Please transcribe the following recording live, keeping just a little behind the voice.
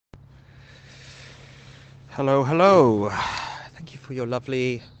Hello, hello. Thank you for your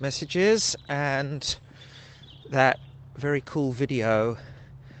lovely messages and that very cool video.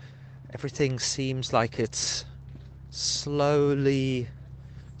 Everything seems like it's slowly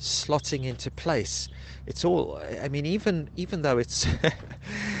slotting into place. It's all, I mean, even though it's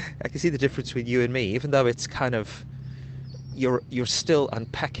I can see the difference between you and me. Even though it's kind of you're still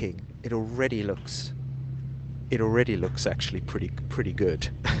unpacking, it already looks actually pretty good.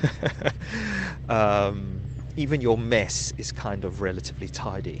 um, Even your mess is kind of relatively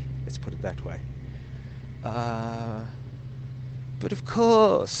tidy. Let's put it that way. Uh, but of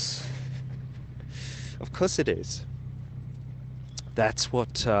course it is. That's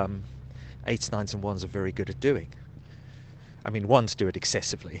what eights, nines, and ones are very good at doing. I mean, ones do it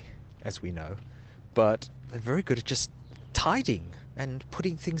excessively, as we know, but they're very good at just tidying and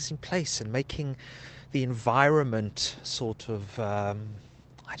putting things in place and making the environment sort of, I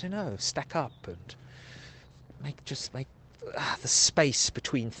don't know, stack up and make the space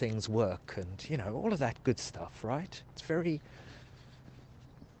between things work, and all of that good stuff, right? It's very,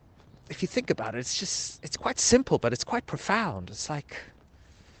 if you think about it, it's quite simple, but it's quite profound. It's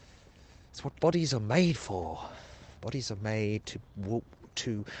what bodies are made for. Bodies are made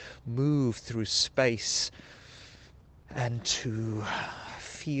to move through space and to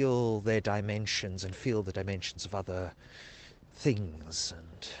feel their dimensions and feel the dimensions of other things.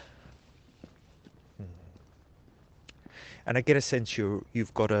 And I get a sense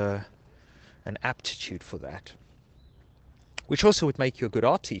you've got an aptitude for that, which also would make you a good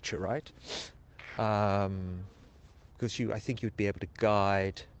art teacher, right? Because I think you'd really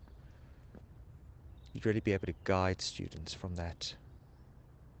be able to guide students from that,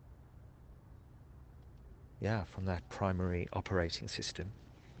 yeah, from that primary operating system.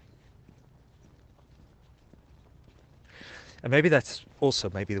 And maybe that's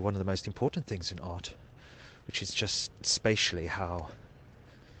also maybe one of the most important things in art, which is just spatially how,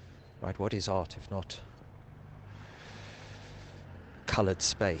 right, what is art if not coloured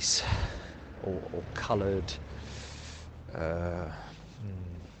space or coloured uh,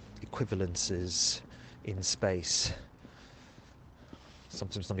 equivalences in space,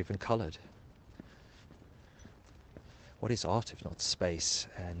 sometimes not even coloured. What is art if not space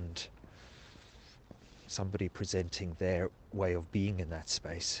and somebody presenting their way of being in that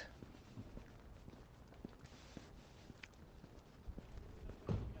space?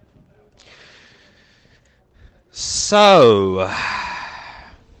 So,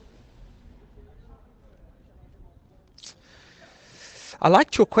 I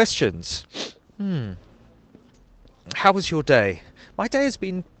liked your questions. How was your day? My day it's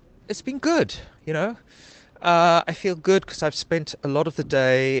been good, you know. I feel good because I've spent a lot of the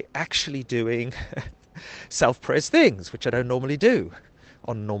day actually doing self-pres things, which I don't normally do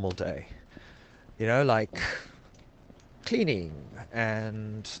on a normal day. Like cleaning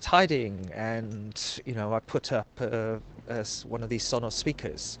and tidying, and I put up one of these Sonos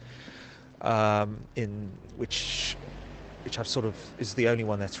speakers, in which I've sort of is the only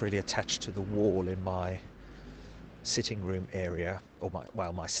one that's really attached to the wall in my sitting room area, or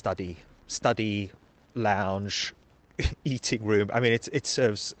my study lounge eating room. I mean, it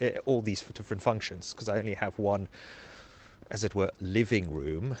serves all these different functions because I only have one, as it were, living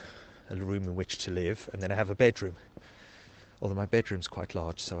room, a room in which to live, and then I have a bedroom. Although my bedroom's quite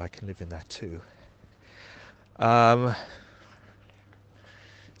large, so I can live in that too. Um,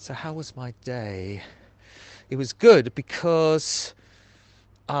 so how was my day? It was good because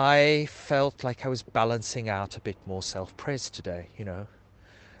I felt like I was balancing out a bit more self-pres today,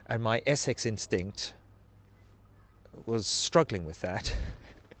 and my Essex instinct was struggling with that.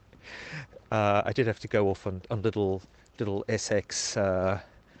 I did have to go off on little Essex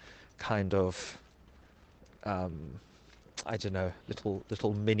kind of, I don't know,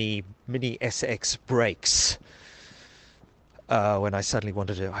 little mini SX breaks, when I suddenly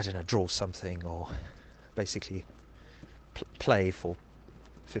wanted to, I don't know, draw something or basically play for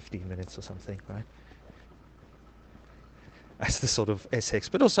 15 minutes or something, right? That's the sort of SX.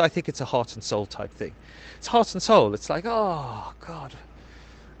 But also I think it's a heart and soul type thing. It's heart and soul. It's like, oh God,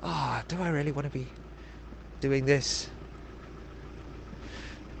 do I really want to be doing this?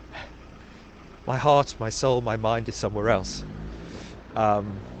 My heart, my soul, my mind is somewhere else.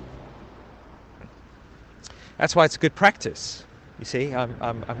 Um, that's why it's a good practice. You see,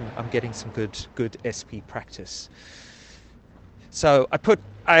 I'm getting some good SP practice. So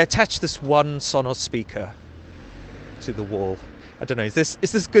I attached this one Sonos speaker to the wall. I don't know. Is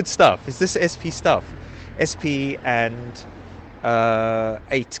this good stuff? Is this SP stuff? SP and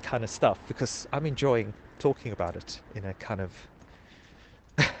 8 kind of stuff, because I'm enjoying talking about it in a kind of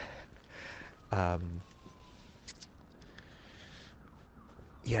um,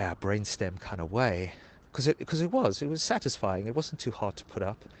 yeah, brainstem kind of way. Because it was satisfying. It wasn't too hard to put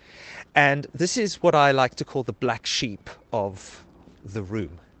up. And this is what I like to call the black sheep of the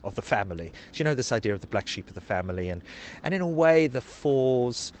room, of the family. So you know this idea of the black sheep of the family, and in a way the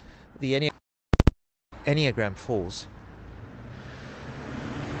fours, the Enneagram fours,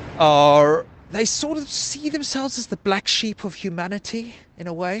 are, they sort of see themselves as the black sheep of humanity in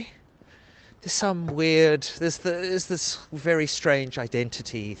a way. There's some weird, there's this very strange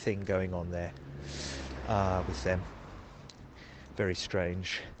identity thing going on there with them. Very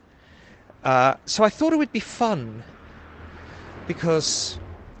strange. So I thought it would be fun because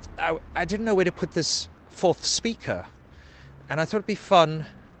I didn't know where to put this fourth speaker. And I thought it'd be fun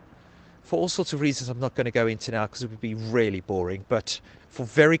for all sorts of reasons I'm not going to go into now because it would be really boring, but for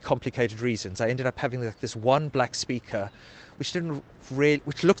very complicated reasons. I ended up having like this one black speaker which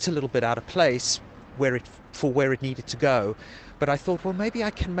looked a little bit out of place where it needed to go. But I thought, well, maybe I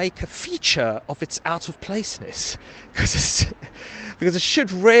can make a feature of its out of placeness because it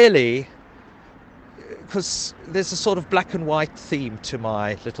should really, because there's a sort of black and white theme to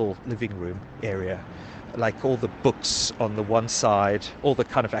my little living room area. Like all the books on the one side, all the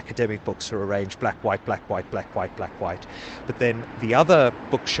kind of academic books are arranged black, white, black, white, black, white, black, white. But then the other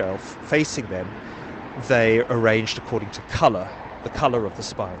bookshelf facing them, they arranged according to color, the color of the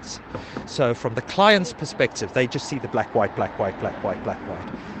spines. So from the client's perspective, they just see the black, white, black, white, black, white, black, white.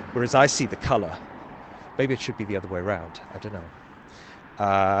 Whereas I see the color. Maybe it should be the other way around. I don't know.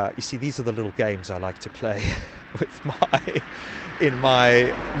 You see, these are the little games I like to play in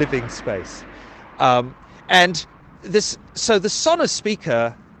my living space. And so the Sonos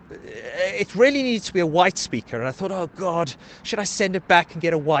speaker, it really needs to be a white speaker. And I thought, oh God, should I send it back and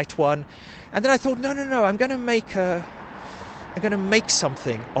get a white one? And then I thought, no, I'm going to make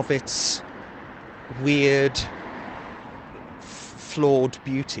something of its weird, flawed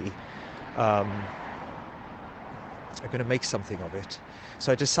beauty. I'm going to make something of it.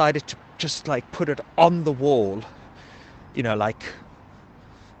 So I decided to just like put it on the wall,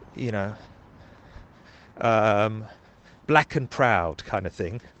 black and proud kind of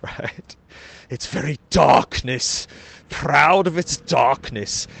thing, right? It's very darkness, proud of its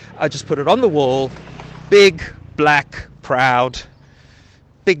darkness. I just put it on the wall, big black proud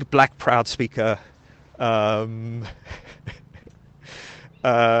speaker. And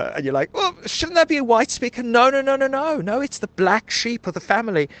you're like, well, shouldn't that be a white speaker? No, it's the black sheep of the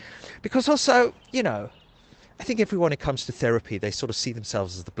family. Because also, I think everyone, when it comes to therapy, they sort of see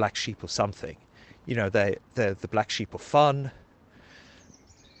themselves as the black sheep of something. They're the black sheep of fun,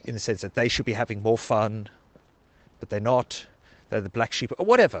 in the sense that they should be having more fun, but they're not. They're the black sheep, or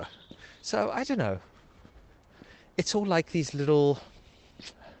whatever. So, I don't know. It's all like these little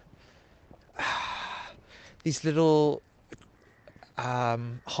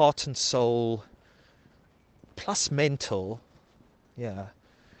heart and soul plus mental, yeah.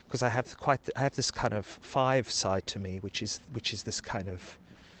 Because I have this kind of 5 side to me, which is this kind of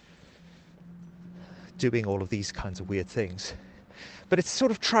doing all of these kinds of weird things, but it's sort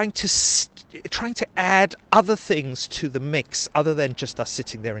of trying to add other things to the mix other than just us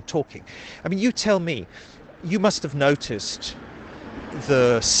sitting there and talking. I mean, you tell me, you must have noticed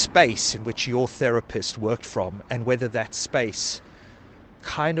the space in which your therapist worked from and whether that space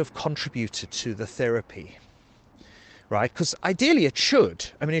kind of contributed to the therapy, right? Because ideally it should.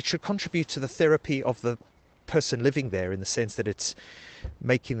 I mean, it should contribute to the therapy of the person living there in the sense that it's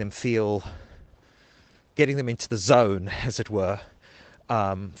making them feel, getting them into the zone, as it were,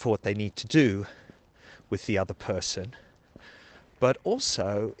 for what they need to do with the other person. But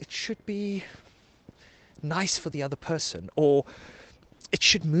also, it should be nice for the other person, or it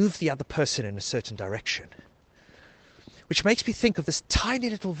should move the other person in a certain direction. Which makes me think of this tiny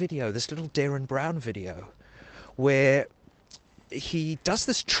little video, this little Darren Brown video, where he does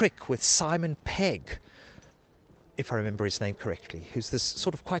this trick with Simon Pegg, if I remember his name correctly, who's this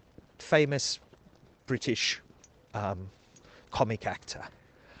sort of quite famous British comic actor,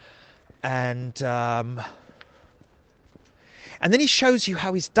 and then he shows you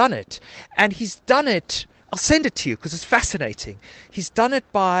how he's done it, and he's done it. I'll send it to you because it's fascinating. He's done it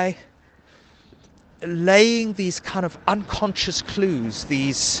by laying these kind of unconscious clues, through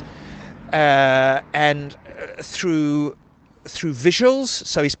visuals.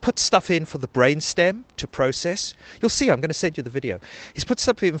 So he's put stuff in for the brainstem to process. You'll see, I'm going to send you the video. He's put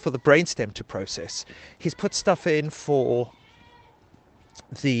stuff in for the brainstem to process. He's put stuff in for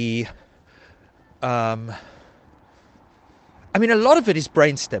the I mean, a lot of it is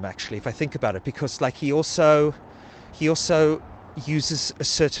brainstem, actually, if I think about it, because like he also uses a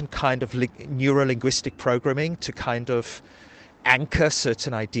certain kind of neuro-linguistic programming to kind of anchor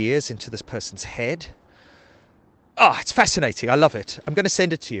certain ideas into this person's head. Oh, it's fascinating. I love it. I'm going to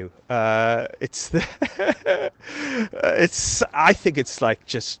send it to you. It's. I think it's like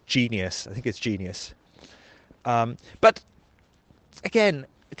just genius. I think it's genius. But again,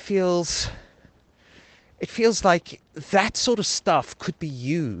 it feels like that sort of stuff could be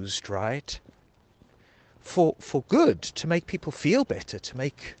used, right, for good, to make people feel better, to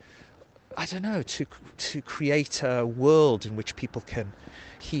make, I don't know, to create a world in which people can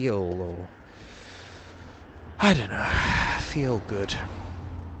heal, or I don't know, feel good.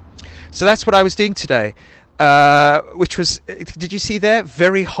 So that's what I was doing today, which was, did you see there?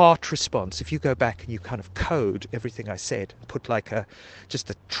 Very heart response. If you go back and you kind of code everything I said, put like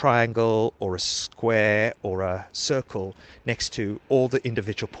just a triangle or a square or a circle next to all the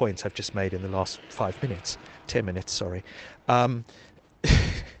individual points I've just made in the last 5 minutes, 10 minutes, sorry. Um,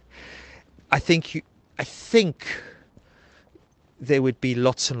 I think there would be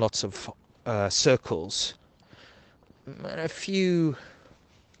lots and lots of circles, and a few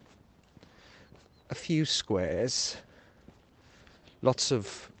squares, lots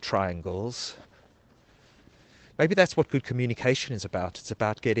of triangles. Maybe that's what good communication is about. It's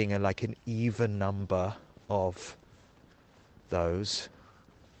about getting like an even number of those.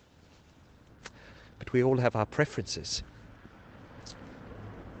 But we all have our preferences.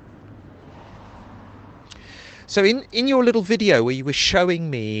 So in your little video where you were showing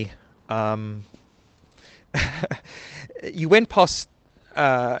me, you went past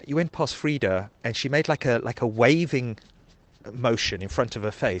Frida, and she made like a waving motion in front of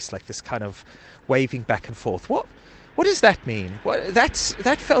her face, like this kind of waving back and forth. What does that mean?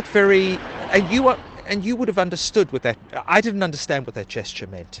 That felt very, and you would have understood what that. I didn't understand what that gesture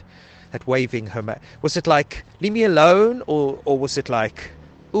meant. That waving her. Was it like leave me alone, or was it like,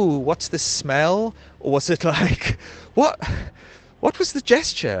 ooh, what's the smell? Or was it like, what was the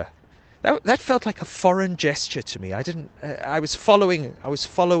gesture? That felt like a foreign gesture to me. I was following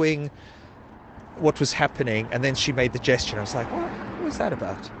what was happening, and then she made the gesture, and I was like, what was that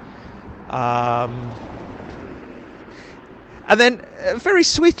about? And then very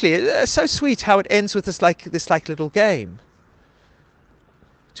sweetly, so sweet how it ends with this like little game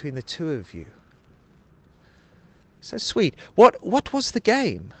between the two of you. So sweet. What was the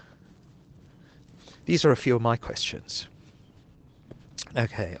game? These are a few of my questions.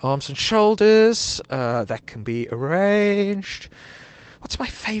 Okay, arms and shoulders, that can be arranged. What's my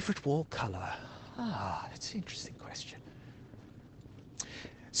favourite wall colour? That's an interesting question.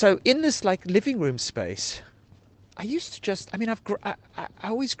 So in this like living room space, I used to just, I mean, I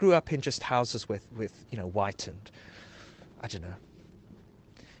always grew up in just houses with white and, I don't know,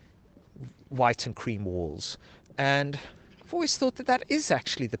 white and cream walls. And I've always thought that is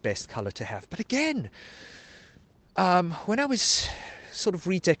actually the best colour to have. But again, when I was sort of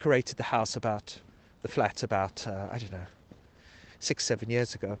redecorated the flat about, I don't know, 6-7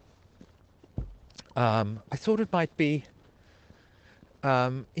 years ago, I thought it might be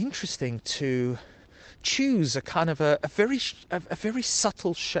interesting to choose a kind of a very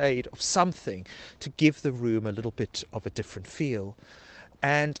subtle shade of something to give the room a little bit of a different feel.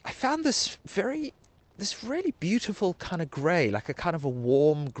 And I found this really beautiful kind of grey, like a kind of a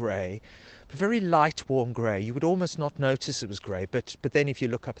warm grey, a very light warm grey. You would almost not notice it was grey, but then if you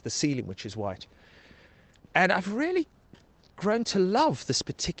look up at the ceiling, which is white. And I've really grown to love this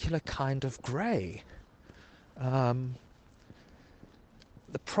particular kind of grey. The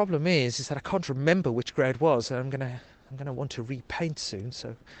problem is that I can't remember which grey it was, and I'm gonna want to repaint soon.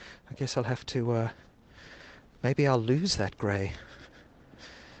 So I guess I'll have to. Maybe I'll lose that grey.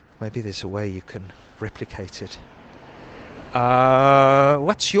 Maybe there's a way you can replicate it.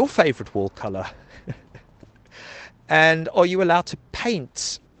 What's your favourite wall colour? And are you allowed to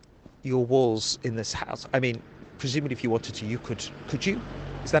paint your walls in this house? I mean, presumably if you wanted to, you could. Could you?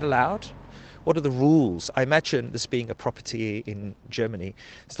 Is that allowed? What are the rules? I imagine this being a property in Germany,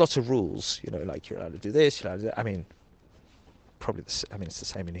 there's lots of rules, like you're allowed to do this, you're allowed to do that. I mean, probably it's the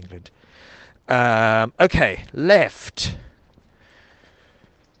same in England. Okay, left.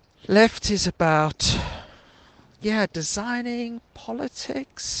 Left is about, designing,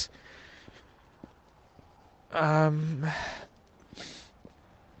 politics.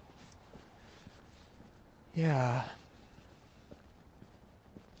 Yeah.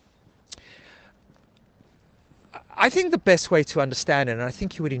 I think the best way to understand it, and I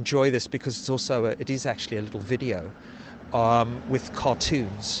think you would enjoy this because it is actually a little video with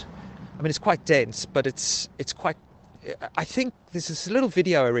cartoons. I mean, it's quite dense, but it's quite. I think this is a little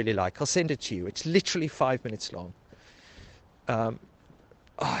video I really like. I'll send it to you. It's literally 5 minutes long. Oh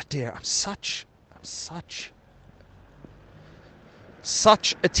dear, I'm such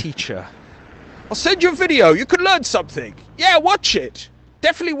Such a teacher. I'll send you a video. You can learn something. Yeah, watch it.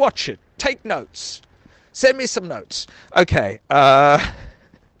 Definitely watch it. Take notes. Send me some notes. Okay.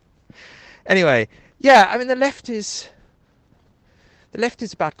 Anyway, yeah. I mean, the left is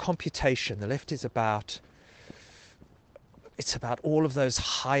about computation. The left is about it's about all of those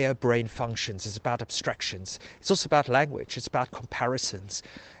higher brain functions. It's about abstractions. It's also about language. It's about comparisons.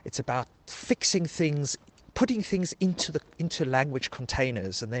 It's about fixing things, putting things into language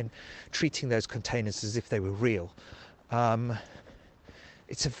containers, and then treating those containers as if they were real.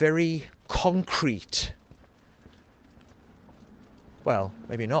 It's a very concrete, well,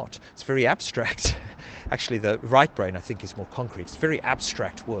 maybe not. It's very abstract. Actually, the right brain, I think, is more concrete. It's a very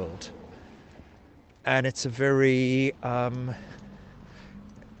abstract world. And it's a very,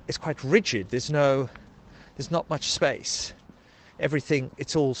 it's quite rigid. There's not much space. Everything,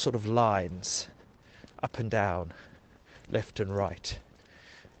 it's all sort of lines, up and down, left and right.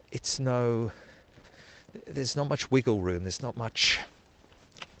 There's not much wiggle room. There's not much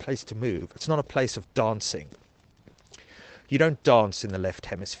place to move. It's not a place of dancing. You don't dance in the left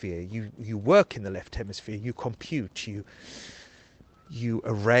hemisphere. You work in the left hemisphere. You compute. You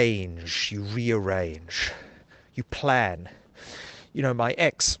arrange. You rearrange. You plan. You know, my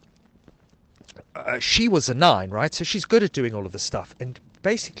ex, she was a 9, right? So she's good at doing all of this stuff. And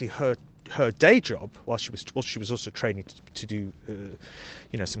basically, her day job, while she was also training to do,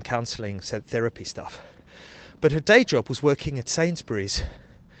 some counselling, therapy stuff. But her day job was working at Sainsbury's.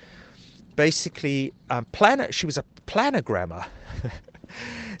 Basically, she was a planogrammer.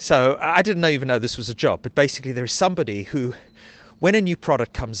 So I didn't even know this was a job. But basically, there is somebody who, when a new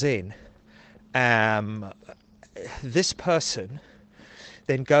product comes in, this person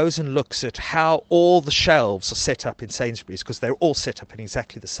then goes and looks at how all the shelves are set up in Sainsbury's, because they're all set up in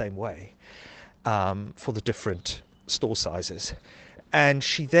exactly the same way for the different store sizes. And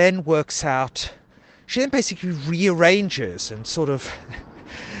she then basically rearranges and sort of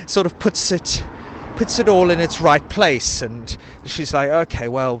puts it all in its right place. And she's like, okay,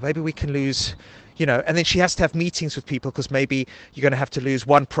 well, maybe we can lose, and then she has to have meetings with people, because maybe you're going to have to lose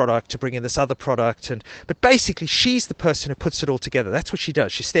one product to bring in this other product. But basically, she's the person who puts it all together. That's what she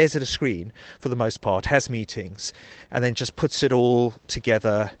does. She stares at a screen for the most part, has meetings, and then just puts it all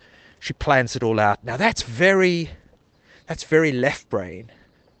together. She plans it all out. Now that's very left brain.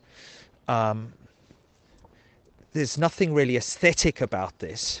 There's nothing really aesthetic about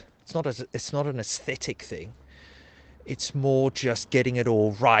this. It's not an aesthetic thing. It's more just getting it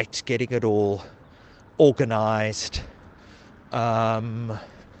all right, getting it all organized. It's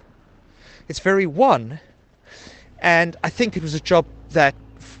very one. And I think it was a job that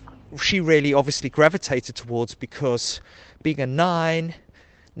she really obviously gravitated towards, because being a 9,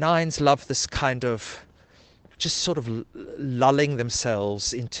 9s love this kind of just sort of lulling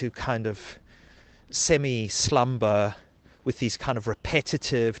themselves into kind of semi-slumber with these kind of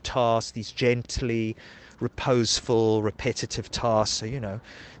repetitive tasks, these gently reposeful, repetitive tasks. So,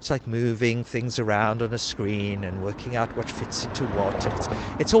 it's like moving things around on a screen and working out what fits into what.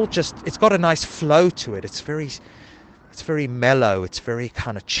 It's all just, it's got a nice flow to it. It's very mellow. It's very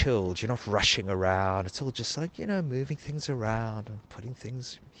kind of chilled. You're not rushing around. It's all just like, moving things around and putting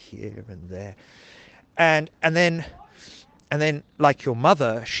things here and there. And then like your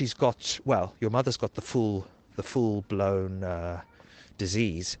mother, your mother's got the full blown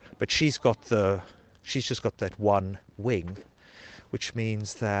disease, but she's just got that one wing, which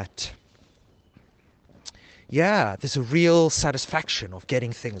means that, there's a real satisfaction of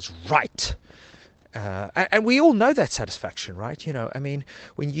getting things right. And we all know that satisfaction, right?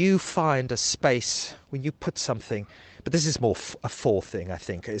 When you find a space, when you put something, but this is more a 4 thing, I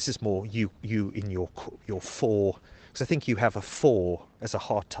think. This is more you in your 4, because I think you have a 4 as a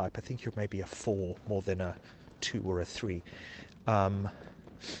heart type. I think you're maybe a 4 more than a 2 or a 3.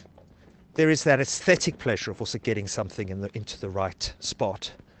 There is that aesthetic pleasure of also getting something into the right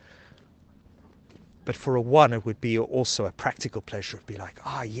spot. But for a 1, it would be also a practical pleasure. It would be like,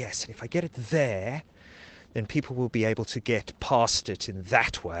 yes, and if I get it there, then people will be able to get past it in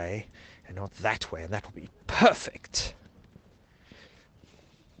that way and not that way, and that will be perfect.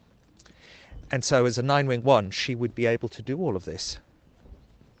 And so as a 9-wing 1, she would be able to do all of this.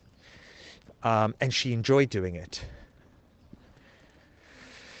 And she enjoyed doing it.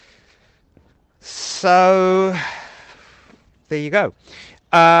 So there you go.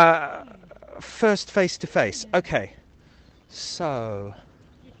 First face-to-face. Okay. So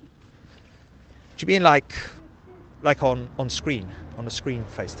do you mean like on screen? On a screen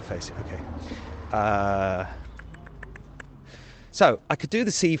face-to-face? Okay. So I could do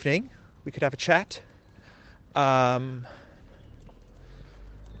this evening. We could have a chat.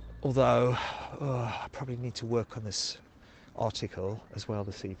 Although I probably need to work on this article as well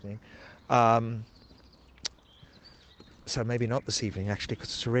this evening. Um, so maybe not this evening actually, because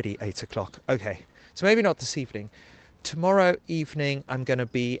it's already 8 o'clock. Okay, so maybe not this evening. Tomorrow evening I'm going to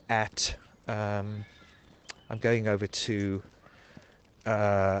be at. I'm going over to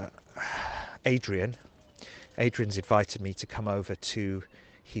uh, Adrian. Adrian's invited me to come over to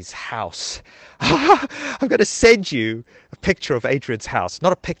his house. I'm going to send you a picture of Adrian's house.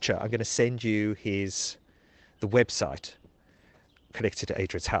 Not a picture. I'm going to send you the website connected to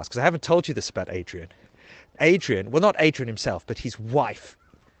Adrian's house, because I haven't told you this about Adrian. Adrian, well, not Adrian himself, but his wife.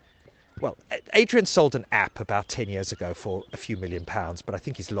 Well, Adrian sold an app about 10 years ago for a few £1 million, but I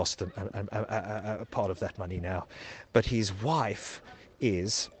think he's lost a part of that money now. But his wife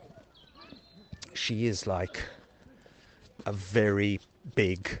she is like a very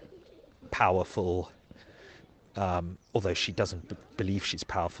big, powerful, although she doesn't believe she's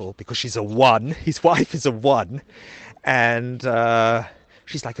powerful because she's a one. His wife is a one, and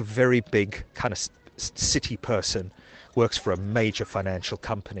she's like a very big kind of city person, works for a major financial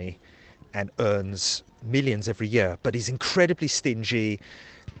company, and earns millions every year, but is incredibly stingy.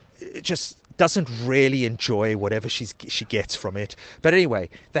 Just doesn't really enjoy whatever she gets from it. But anyway,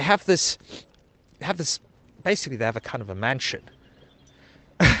 they have this. Basically, they have a kind of a mansion.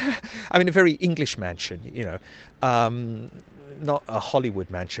 I mean, a very English mansion, not a Hollywood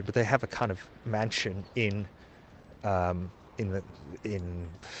mansion, but they have a kind of mansion in um, in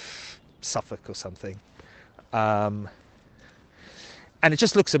Suffolk or something. Um, and it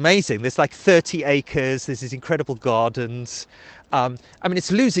just looks amazing. There's like 30 acres. There's these incredible gardens. I mean,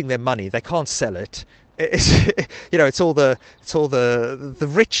 it's losing their money. They can't sell it. It's, it's all the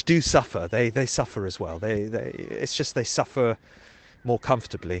rich do suffer. They suffer as well. It's just they suffer more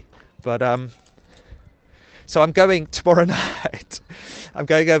comfortably. But so I'm going tomorrow night. I'm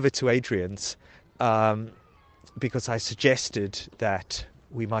going over to Adrian's because I suggested that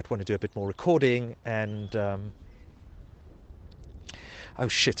we might want to do a bit more recording and. Oh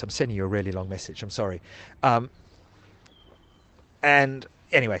shit, I'm sending you a really long message. I'm sorry. And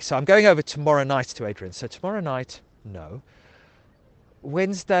anyway, so I'm going over tomorrow night to Adrian. So tomorrow night, no.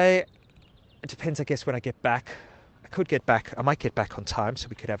 Wednesday, it depends, I guess, when I get back. I might get back on time, so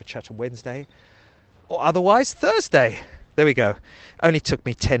we could have a chat on Wednesday. Or otherwise, Thursday. There we go. Only took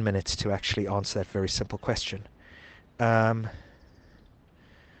me 10 minutes to actually answer that very simple question.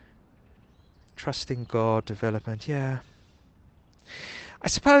 Trusting God, development, yeah. I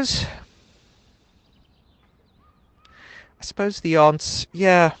suppose the answer,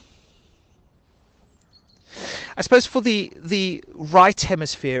 yeah. I suppose for the right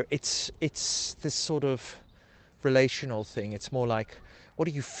hemisphere, it's this sort of relational thing. It's more like, what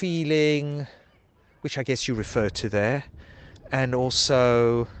are you feeling, which I guess you refer to there, and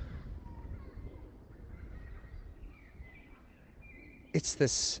also it's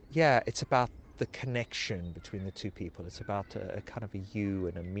this, yeah, it's about the connection between the two people. It's about a kind of a you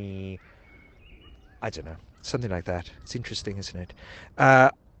and a me. I don't know, something like that. It's interesting, isn't it?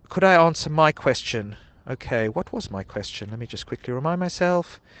 Could I answer my question? Okay, what was my question? Let me just quickly remind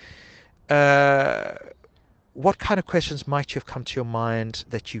myself. What kind of questions might you have come to your mind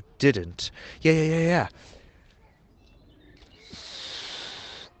that you didn't? Yeah.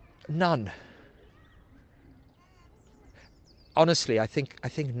 None. Honestly, I think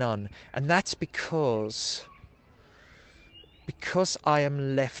none, and that's because I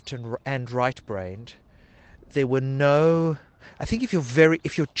am left and right-brained. There were no. I think if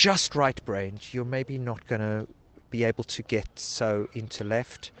you're just right-brained, you're maybe not going to be able to get so into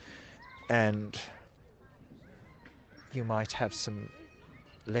left, and you might have some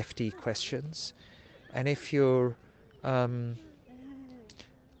lefty questions. And if you're,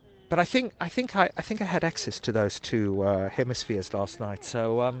 but I think I had access to those two hemispheres last night.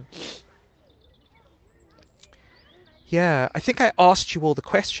 So yeah, I think I asked you all the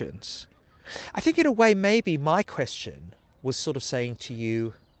questions. I think in a way, maybe my question was sort of saying to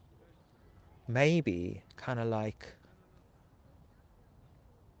you, maybe kind of like,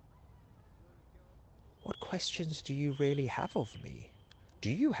 what questions do you really have of me? Do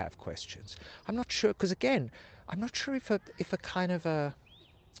you have questions? I'm not sure, because again, I'm not sure if a kind of a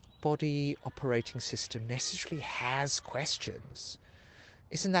body operating system necessarily has questions.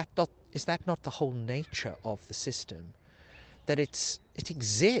 Is that not the whole nature of the system? That it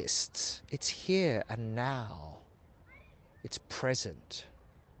exists. It's here and now. It's present.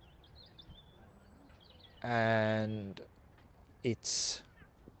 And it's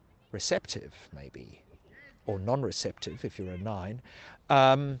receptive, maybe, or non-receptive if you're a 9.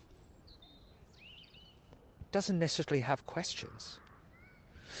 Doesn't necessarily have questions.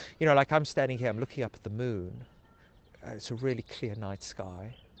 You know, like I'm standing here, I'm looking up at the moon. It's a really clear night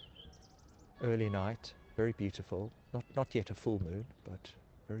sky, early night, very beautiful. Not yet a full moon, but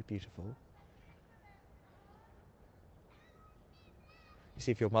very beautiful. You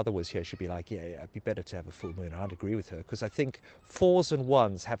see, if your mother was here, she'd be like, yeah, it'd be better to have a full moon. I'd agree with her, because I think fours and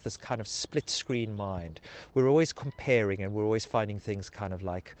ones have this kind of split screen mind. We're always comparing and we're always finding things kind of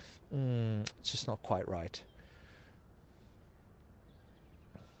like, it's just not quite right.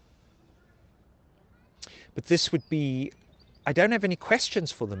 But this would be, I don't have any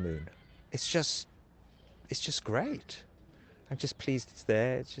questions for the moon. It's just, it's just great. I'm just pleased it's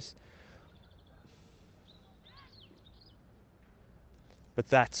there. It's just, but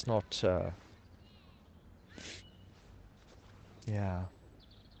that's not, yeah,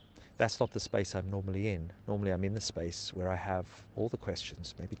 that's not the space I'm normally in. Normally I'm in the space where I have all the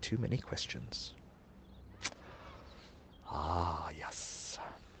questions, maybe too many questions. Ah, yes.